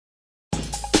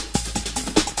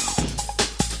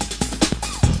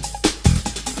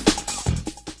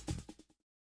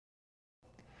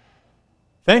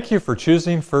Thank you for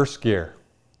choosing Firstgear.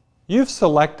 You've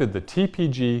selected the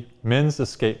TPG Men's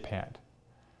Escape Pant.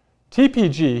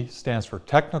 TPG stands for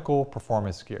Technical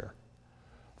Performance Gear.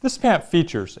 This pant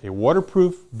features a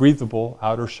waterproof, breathable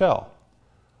outer shell,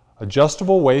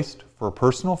 adjustable waist for a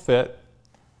personal fit,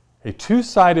 a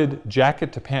two-sided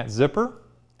jacket-to-pant zipper,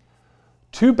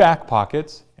 2 back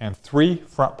pockets, and 3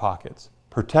 front pockets,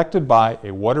 protected by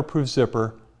a waterproof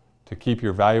zipper to keep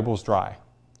your valuables dry.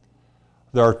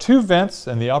 There are 2 vents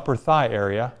in the upper thigh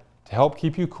area to help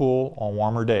keep you cool on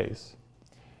warmer days.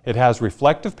 It has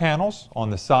reflective panels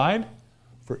on the side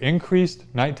for increased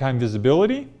nighttime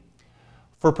visibility.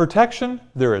 For protection,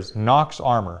 there is KNOX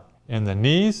armor in the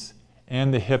knees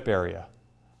and the hip area.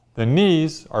 The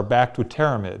knees are backed with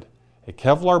Teramid, a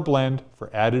Kevlar blend for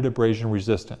added abrasion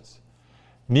resistance.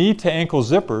 Knee to ankle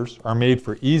zippers are made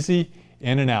for easy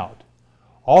in and out.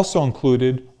 Also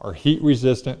included are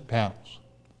heat-resistant panels.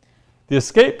 The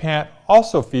Escape Pant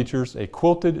also features a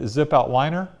quilted zip-out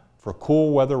liner for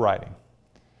cool weather riding.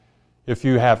 If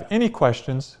you have any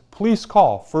questions, please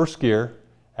call Firstgear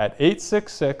at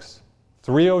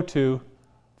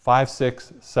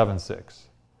 866-302-5676.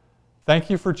 Thank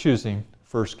you for choosing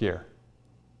Firstgear.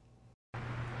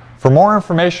 For more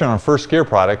information on Firstgear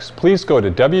products, please go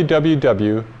to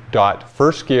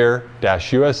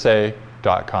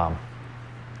www.firstgear-usa.com.